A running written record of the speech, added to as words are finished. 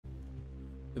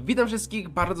Witam wszystkich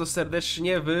bardzo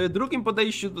serdecznie w drugim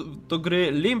podejściu do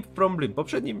gry Limb from Limb.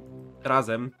 Poprzednim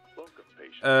razem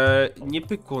nie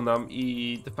pykło nam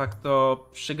i de facto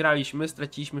przegraliśmy,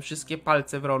 straciliśmy wszystkie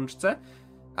palce w rączce,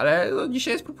 ale no,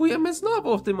 dzisiaj spróbujemy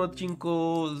znowu w tym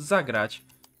odcinku zagrać.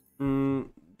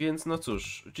 Więc no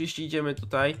cóż, oczywiście idziemy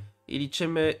tutaj i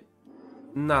liczymy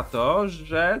na to,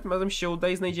 że razem się uda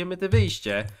i znajdziemy te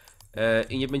wyjście.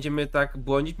 I nie będziemy tak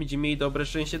błądzić, będziemy mieli dobre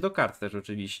szczęście do kart też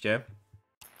oczywiście.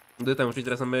 Dodam, czyli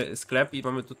teraz mamy sklep i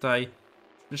mamy tutaj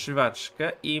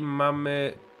przyszywaczkę i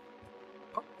mamy...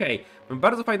 Okej, mamy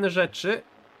bardzo fajne rzeczy.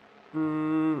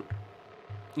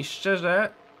 I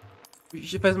szczerze,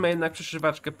 wezmę jednak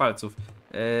przyszywaczkę palców.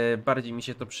 Bardziej mi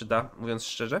się to przyda, mówiąc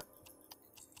szczerze.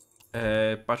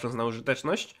 Patrząc na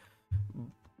użyteczność.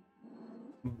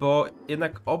 Bo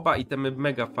jednak oba itemy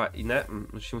mega fajne.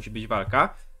 Oczywiście musi być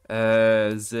walka.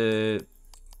 Z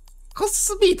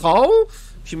Kosmitą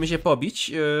musimy się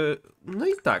pobić. No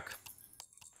i tak.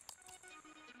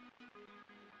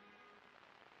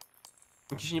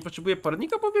 Jeśli nie potrzebuję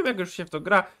poradnika, bo wiem, jak już się w to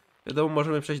gra. Wiadomo,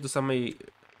 możemy przejść do samej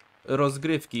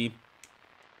rozgrywki.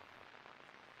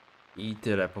 I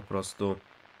tyle po prostu.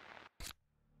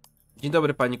 Dzień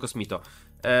dobry, pani Kosmito.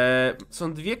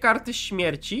 Są dwie karty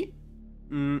śmierci.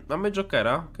 Mamy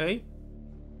Jokera, ok.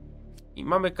 I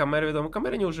mamy kamerę, wiadomo,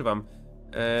 kamery nie używam.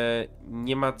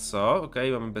 Nie ma co, ok,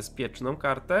 mamy bezpieczną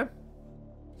kartę.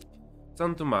 Co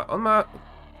on tu ma? On ma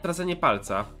tracenie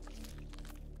palca.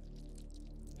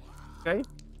 Ok.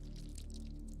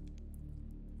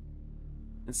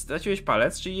 Więc straciłeś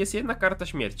palec, czyli jest jedna karta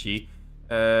śmierci.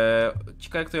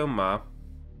 Ciekawe, kto ją ma.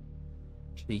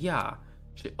 Czy ja?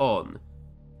 Czy on?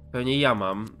 Pewnie ja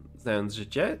mam, znając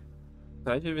życie.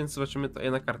 Na razie, więc zobaczymy, to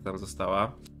jedna karta tam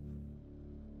została.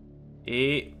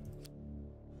 I...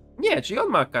 Nie, czyli on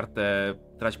ma kartę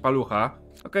trać palucha.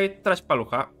 Okej, trać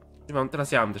palucha.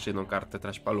 Teraz ja mam też jedną kartę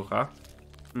trać palucha.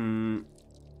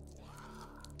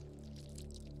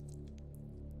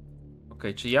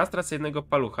 Okej, czyli ja stracę jednego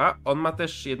palucha. On ma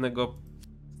też jednego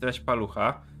trać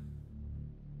palucha.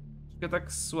 Troszkę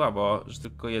tak słabo, że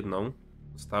tylko jedną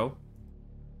został.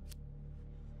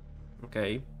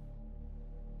 Okej.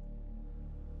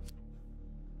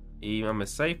 I mamy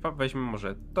safe'a, weźmy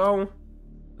może tą.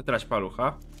 Trać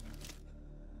palucha.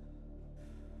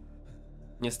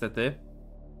 Niestety.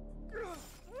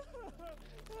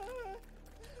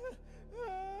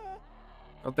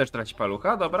 On też traci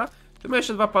palucha, dobra. Tu ma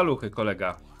jeszcze dwa paluchy,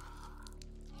 kolega.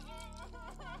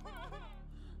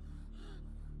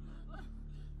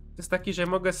 To jest taki, że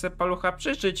mogę sobie palucha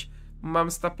przyszyć.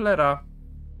 Mam staplera.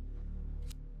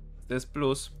 To jest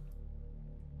plus.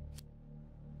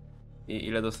 I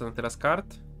ile dostanę teraz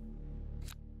kart?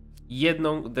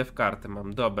 Jedną dev kartę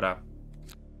mam, dobra.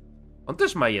 On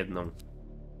też ma jedną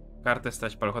kartę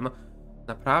strać palucha. No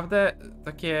naprawdę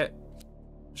takie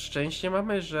szczęście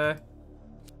mamy, że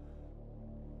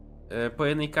po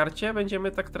jednej karcie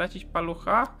będziemy tak tracić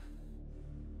palucha.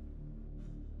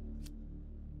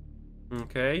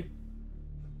 Okej.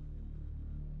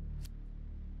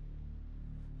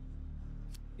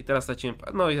 I teraz tracimy,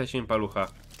 no i tracimy palucha.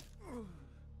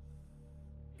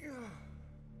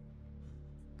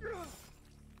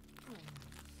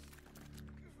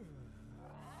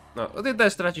 No, ty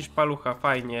też tracisz palucha,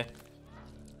 fajnie.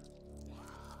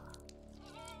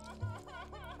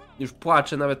 Już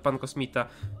płacze nawet pan Kosmita.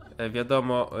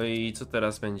 Wiadomo, i co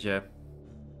teraz będzie?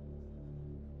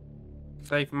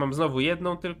 Tutaj mam znowu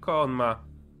jedną tylko, on ma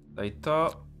tutaj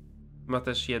to. Ma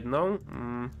też jedną.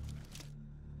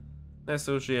 Ja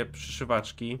sobie użyję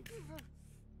przyszywaczki.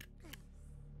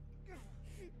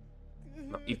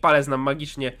 No i palec nam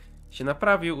magicznie się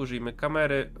naprawił, użyjmy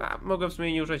kamery. Mogę w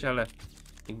sumie nie użyć, ale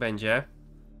niech będzie.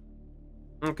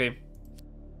 Okej.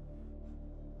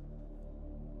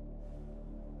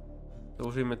 To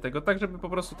użyjmy tego tak, żeby po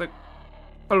prostu tak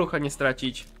palucha nie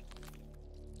stracić.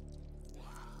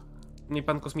 Nie,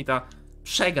 pan Kosmita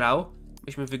przegrał.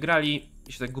 Myśmy wygrali.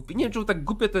 I się tak głupie. Nie wiem, czemu tak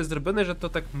głupie to jest zrobione, że to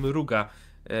tak mruga.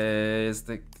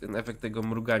 Jest ten efekt tego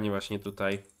mrugania właśnie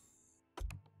tutaj.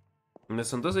 One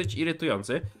są dosyć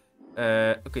irytujące.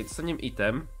 Okej, dostaniemy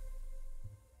item.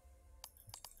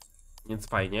 Więc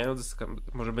fajnie.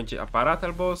 Może będzie aparat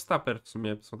albo stapler. W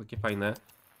sumie są takie fajne.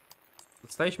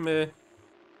 Dostaliśmy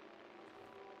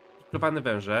szyklowane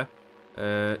węże.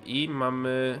 I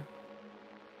mamy...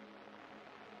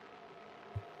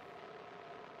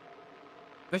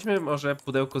 Weźmy może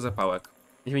pudełko zapałek.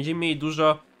 Jeśli będziemy mieli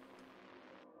dużo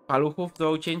paluchów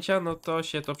do ucięcia, no to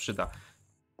się to przyda.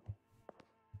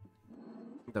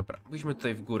 Dobra, pójdźmy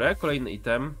tutaj w górę. Kolejny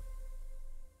item.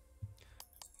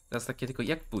 Teraz takie tylko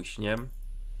jak pójść, nie?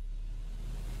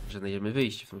 że znajdziemy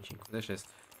wyjście w tym odcinku. Też jest.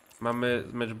 Mamy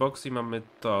matchbox i mamy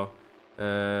to.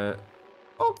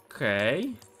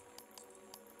 Okej.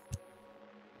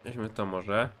 Weźmy to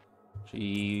może.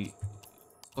 Czyli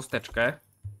kosteczkę.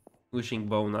 Wishing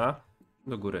bone'a.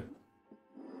 Do góry.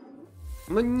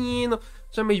 No nie no.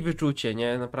 Trzeba mieć wyczucie,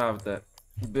 nie? Naprawdę.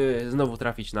 By znowu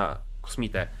trafić na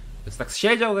kosmitę. Więc tak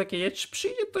siedział takie, czy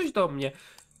przyjdzie ktoś do mnie?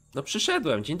 No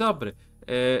przyszedłem, dzień dobry.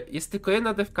 Jest tylko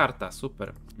jedna dev karta,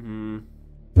 super.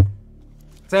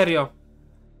 Serio?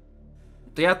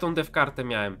 To ja tą dev kartę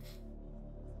miałem.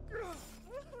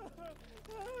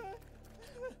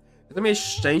 To miałeś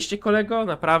szczęście, kolego?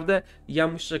 Naprawdę? Ja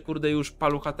muszę, kurde, już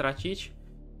palucha tracić?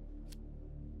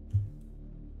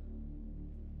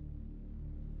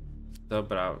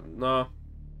 Dobra, no.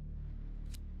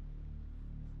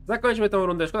 Zakończmy tą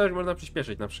rundę. Szkoda, że można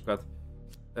przyspieszyć na przykład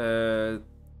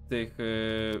tych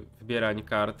wybierań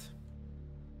kart.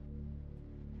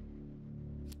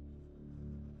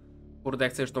 Kurde,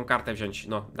 jak chcę już tą kartę wziąć.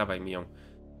 No, dawaj mi ją.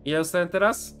 Ile dostałem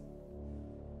teraz?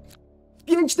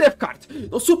 5 dev kart!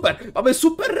 No super! Mamy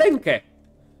super rękę!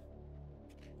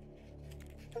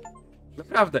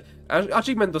 Naprawdę.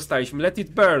 Achievement dostaliśmy. Let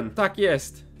it burn. Tak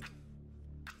jest.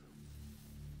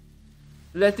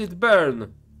 Let it burn.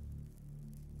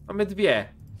 Mamy 2.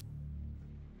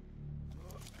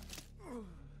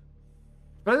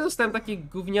 Naprawdę dostałem takie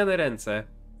gówniane ręce.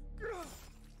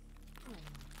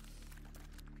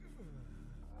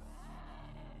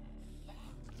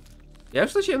 Ja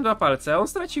już straciłem 2 palce, a on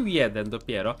stracił 1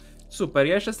 dopiero. Super,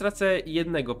 ja jeszcze stracę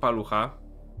 1 palucha.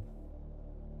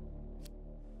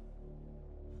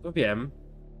 To wiem.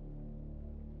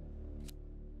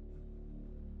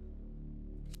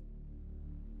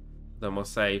 Domo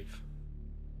save.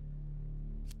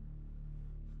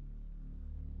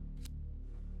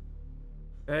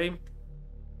 Okej.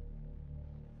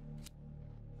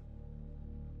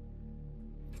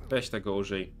 Weź tego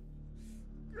użyj.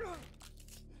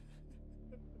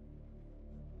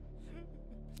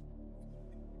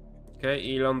 Okej,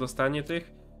 ile on dostanie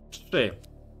tych? 3.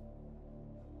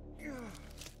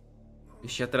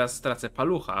 Jeśli ja teraz stracę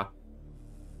palucha.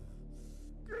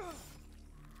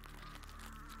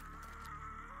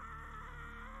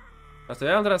 A to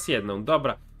ja mam teraz 1,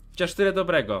 dobra. Chociaż tyle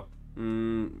dobrego.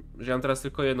 Że ja mam teraz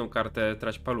tylko 1 kartę,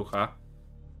 trać palucha.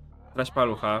 Trać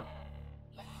palucha.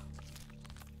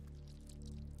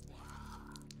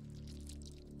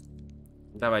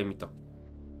 Dawaj mi to.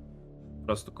 Po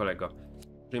prostu, kolego.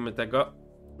 Użyjmy tego.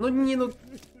 No nie no.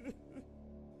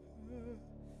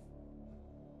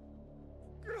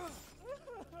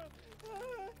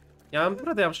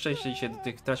 Naprawdę mam szczęście dzisiaj do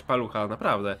tych trać palucha,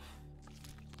 naprawdę.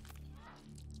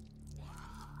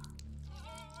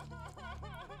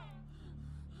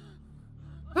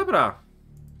 Dobra.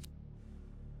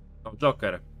 O,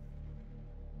 Joker.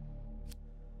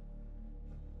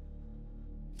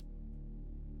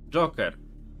 Joker.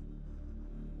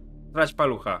 Trać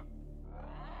palucha.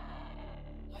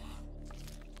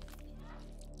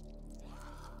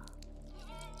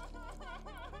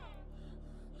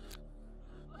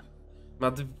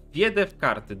 Ma 2 dev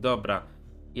karty, dobra.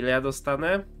 Ile ja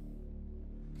dostanę?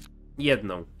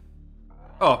 1.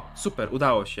 O, super,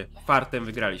 udało się. Fartem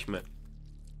wygraliśmy.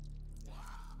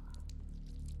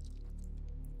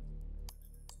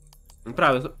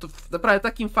 Naprawdę, naprawdę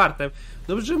takim fartem.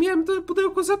 Dobrze, że miałem to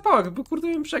pudełko zapałek, bo kurde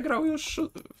bym przegrał już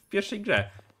w pierwszej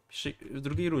grze. W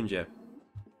drugiej rundzie.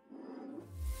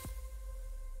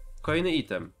 Kolejny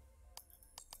item.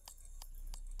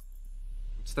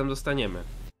 Co tam dostaniemy?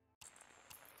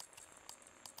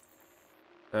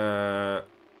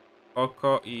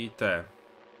 Oko i te.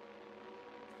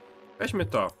 Weźmy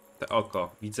to. Te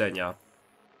oko widzenia.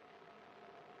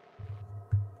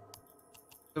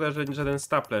 Szkoda, że żaden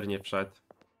stapler nie wszedł.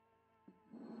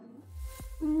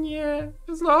 Nie,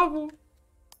 znowu.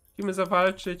 Musimy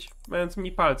zawalczyć, mając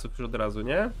mniej palców już od razu,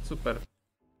 nie? Super.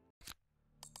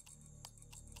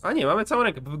 A nie, mamy całą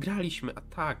rękę, bo wygraliśmy. A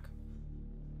tak.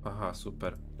 Aha,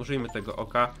 super. Użyjmy tego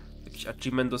oka. Jakiś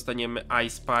achievement dostaniemy. I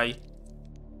Spy.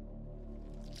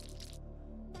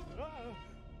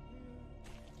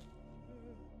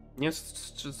 Nie wiem,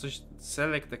 czy coś...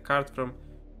 Select the card from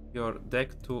your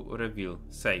deck to reveal.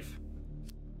 Save.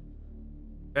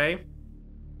 Okej. Okay.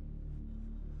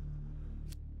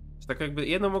 Tak jakby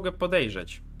jedno mogę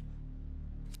podejrzeć.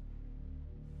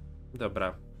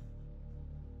 Dobra.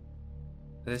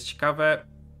 To jest ciekawe.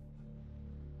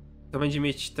 To będzie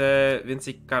mieć te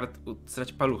więcej kart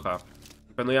strać palucha.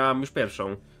 Pewno ja mam już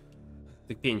pierwszą.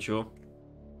 Tych 5.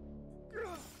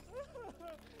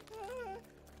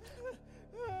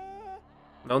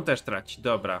 No on też traci,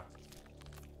 dobra.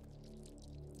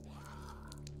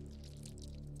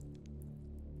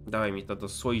 Dawaj mi to do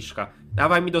słoiczka.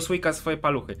 Dawaj mi do słoika swoje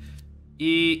paluchy.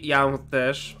 I ja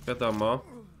też, wiadomo.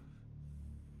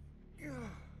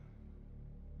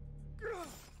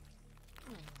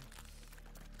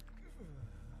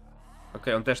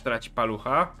 Okej, on też traci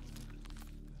palucha.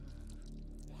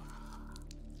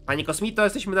 Panie Kosmito,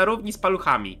 jesteśmy na równi z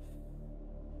paluchami.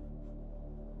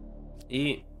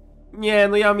 I... Nie,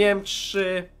 no ja miałem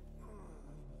 3.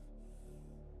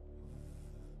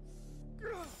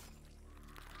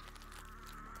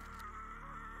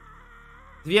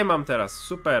 Dwie mam teraz,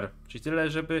 super. Czyli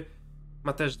tyle, żeby...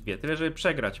 Ma też 2, tyle, żeby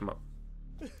przegrać ma.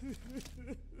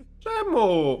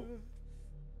 Czemu?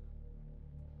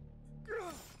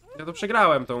 Ja to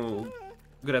przegrałem tą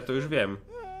grę, to już wiem.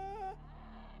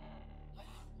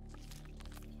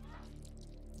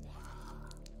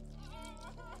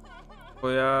 Bo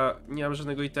ja nie mam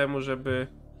żadnego itemu, żeby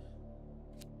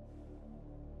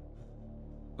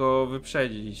go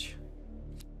wyprzedzić.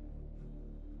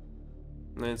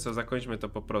 No więc co, zakończmy to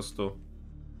po prostu.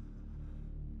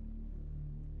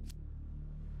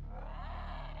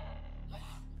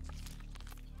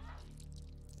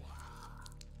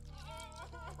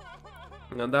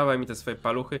 No dawaj mi te swoje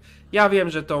paluchy. Ja wiem,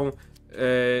 że tą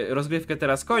rozgrywkę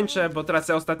teraz kończę, bo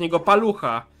tracę ostatniego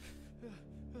palucha.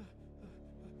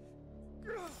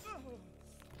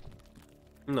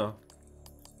 No.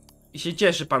 I się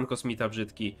cieszy pan Kosmita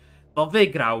brzydki. Bo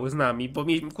wygrał z nami, bo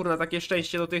mieliśmy kurna takie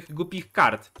szczęście do tych głupich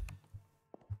kart.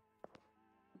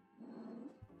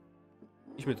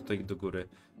 Idźmy tutaj do góry.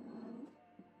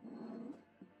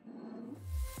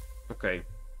 Okej.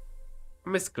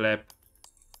 Mamy sklep.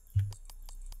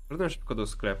 Wrócę szybko do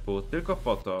sklepu, tylko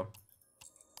po to.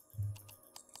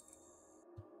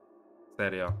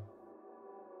 Serio.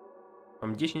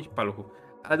 Mam 10 paluchów.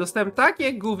 Ale dostałem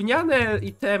takie gówniane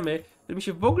itemy, które mi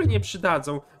się w ogóle nie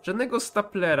przydadzą. Żadnego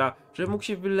staplera, żeby mógł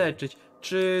się wyleczyć,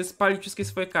 czy spalić wszystkie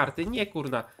swoje karty. Nie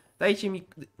kurna. Dajcie mi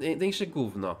najmniejsze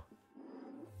gówno.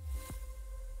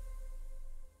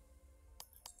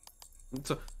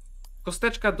 Co?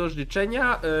 Kosteczka do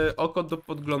życzenia, oko do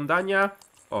podglądania.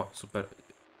 O, super.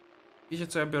 Wiecie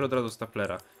co, ja biorę od razu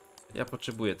staplera. Ja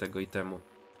potrzebuję tego itemu.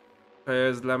 To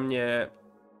jest dla mnie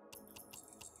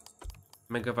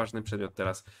mega ważny przedmiot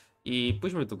teraz. I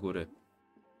pójdźmy do góry.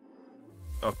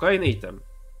 O, kolejny item.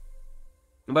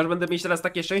 Chyba, że będę mieć teraz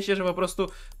takie szczęście, że po prostu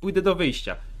pójdę do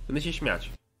wyjścia. Będę się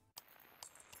śmiać.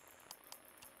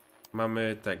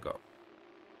 Mamy tego.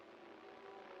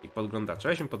 I podglądacza.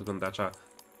 Weźmy podglądacza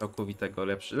okowitego.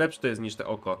 Lepszy to jest niż to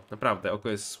oko. Naprawdę, oko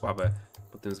jest słabe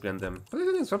pod tym względem. To jest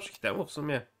jeden z słabszych itemów w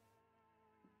sumie.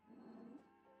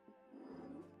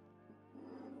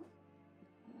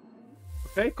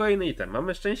 Okej, kolejny item.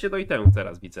 Mamy szczęście do itemów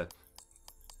teraz, widzę.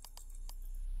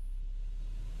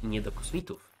 I nie do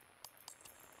kosmitów.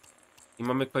 I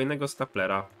mamy kolejnego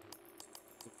staplera.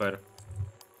 Super.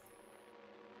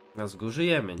 Nas go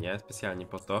użyjemy, nie? Specjalnie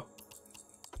po to.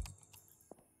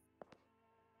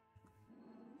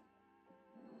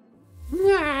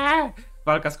 Nie!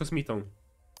 Walka z kosmitą.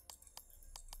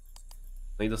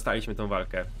 No i dostaliśmy tą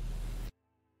walkę.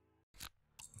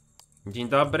 Dzień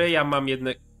dobry, ja mam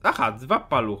jedne... Aha, 2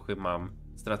 paluchy mam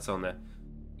stracone.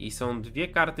 I są 2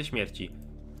 karty śmierci.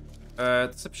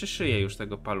 To sobie przyszyję już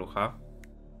tego palucha.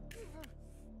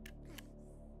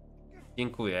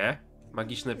 Dziękuję.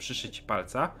 Magiczne przyszycie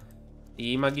palca.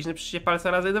 I magiczne przyszycie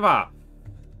palca razy 2.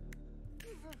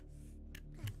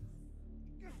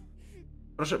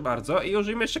 Proszę bardzo. I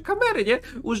użyjmy jeszcze kamery, nie?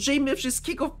 Użyjmy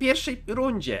wszystkiego w pierwszej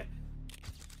rundzie.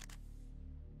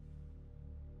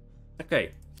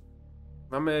 Okej.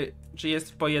 Mamy... Czy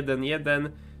jest po 1-1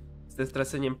 ze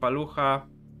straceniem palucha.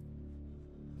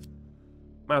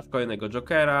 Masz kolejnego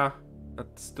Jokera na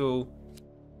stół.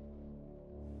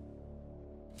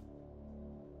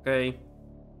 Okej.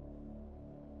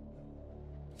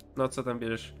 No co tam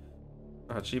bierzesz?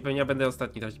 Aha, czyli pewnie ja będę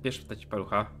ostatni tracić. Pierwszy tracić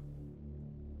palucha.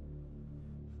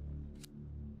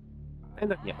 A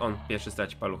jednak nie, on pierwszy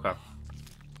straci palucha.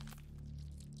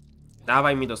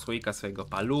 Dawaj mi do słoika swojego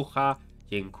palucha.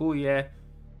 Dziękuję.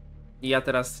 I ja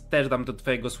teraz też dam do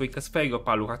twojego słoika swojego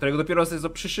palucha, którego dopiero sobie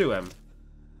przyszyłem.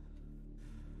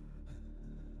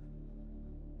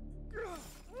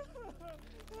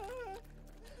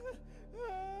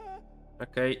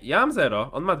 Okej, ja mam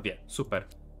 0, on ma 2. Super.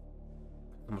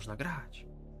 To można grać.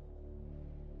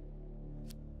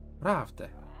 Prawdę.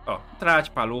 O, trać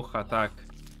palucha, tak.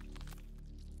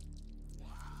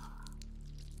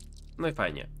 No i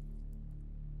fajnie.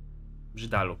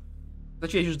 Brzydalu.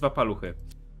 Zaciąłeś już 2 paluchy.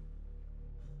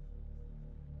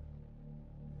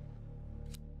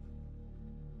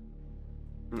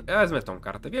 Ja wezmę tą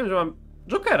kartę. Wiem, że mam...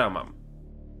 Jokera mam.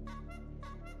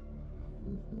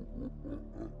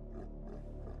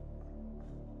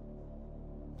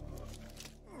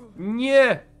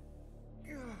 Nie!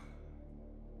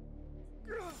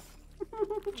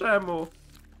 Czemu?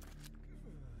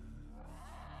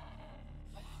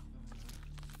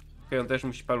 Okej, on też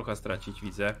musi palucha stracić,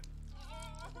 widzę.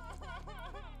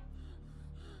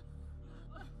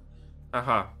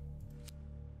 Aha.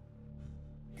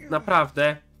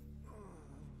 Naprawdę?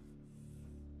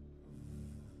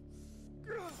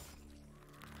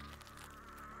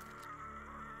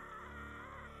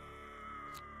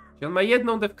 I on ma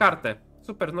jedną dev kartę.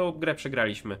 Super, znowu grę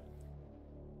przegraliśmy.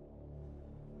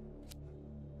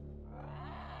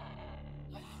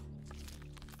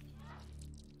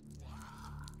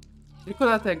 Tylko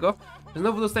dlatego, że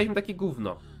znowu dostaliśmy takie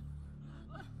gówno.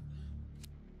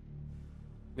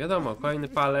 Wiadomo, kolejny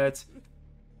palec.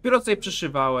 Dopiero sobie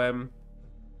przyszywałem.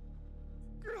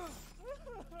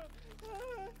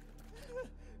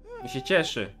 I się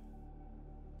cieszy.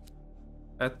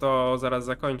 To zaraz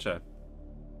zakończę.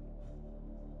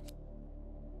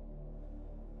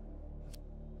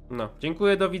 No,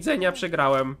 dziękuję, do widzenia,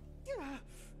 przegrałem.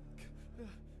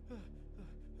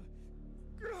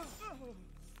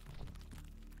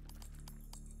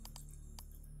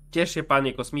 Ciesz się,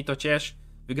 panie Kosmito, ciesz.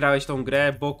 Wygrałeś tą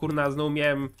grę, bo kurna znowu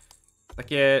miałem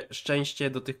takie szczęście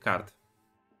do tych kart.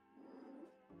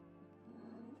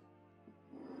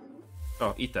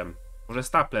 O, item. Może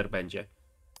stapler będzie.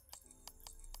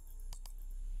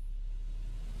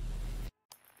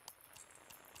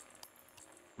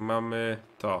 Mamy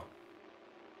to.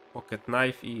 Pocket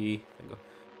knife i tego.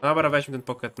 Dobra, weźmy ten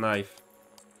pocket knife.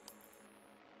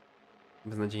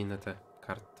 Beznadziejne te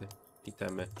karty,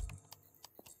 itemy.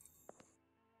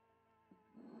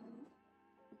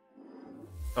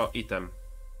 O, item.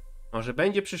 Może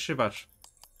będzie przyszywacz.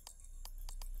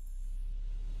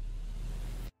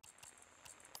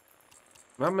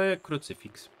 Mamy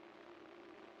krucyfiks.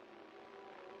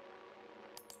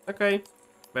 Okej.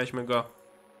 Weźmy go.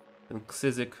 Ten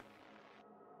ksyzyk.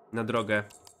 Na drogę.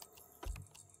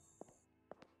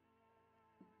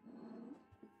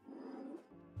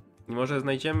 I może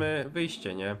znajdziemy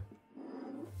wyjście, nie?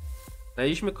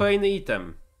 Znaleźliśmy kolejny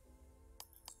item.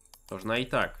 Można i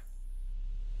tak.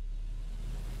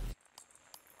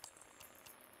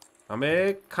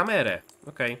 Mamy kamerę.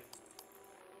 Okej.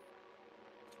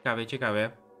 Ciekawie,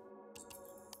 ciekawie.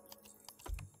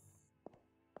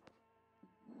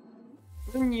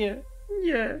 Nie,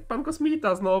 nie. Pan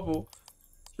Kosmita znowu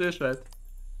przyszedł.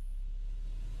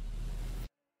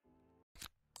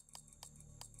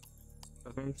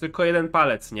 Mam tylko jeden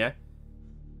palec, nie?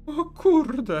 O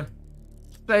kurde.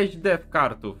 6 dev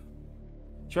kartów.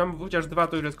 Jeśli mam chociaż 2,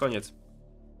 to już jest koniec.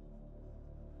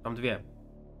 Mam 2.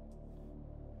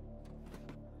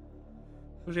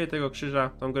 Użyję tego krzyża.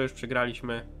 Tą grę już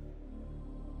przegraliśmy.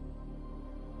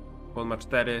 Bo on ma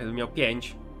 4, miał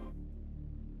 5.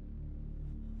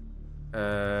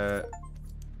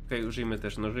 Okej, użyjmy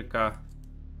też nożyka.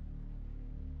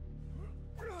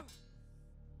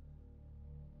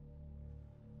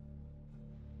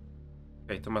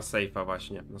 Okej, to ma safe'a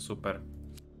właśnie. No super.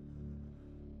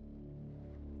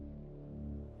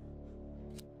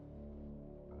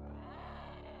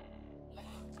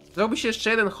 Zrobi się jeszcze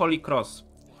jeden Holy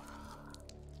Cross.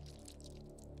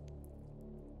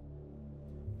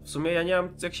 W sumie ja nie mam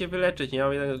jak się wyleczyć, nie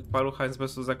mam jeden palucha, więc po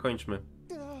prostu zakończmy.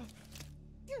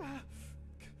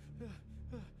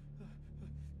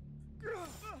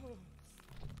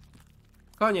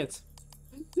 Koniec.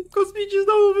 Kosmici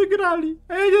znowu wygrali.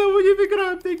 A ja znowu nie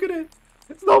wygrałem tej gry.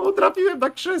 Znowu trafiłem na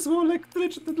krzesło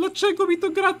elektryczne. Dlaczego mi to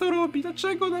gra to robi?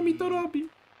 Dlaczego ona mi to robi?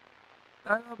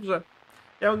 A dobrze.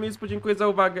 Ja wam więc podziękuję za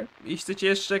uwagę. Jeśli chcecie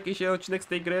jeszcze jakiś odcinek z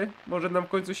tej gry, może nam w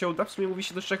końcu się uda. W sumie mówi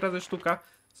się do 3 razy sztuka.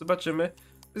 Zobaczymy.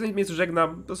 W miejscu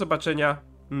żegnam. Do zobaczenia.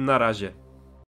 Na razie.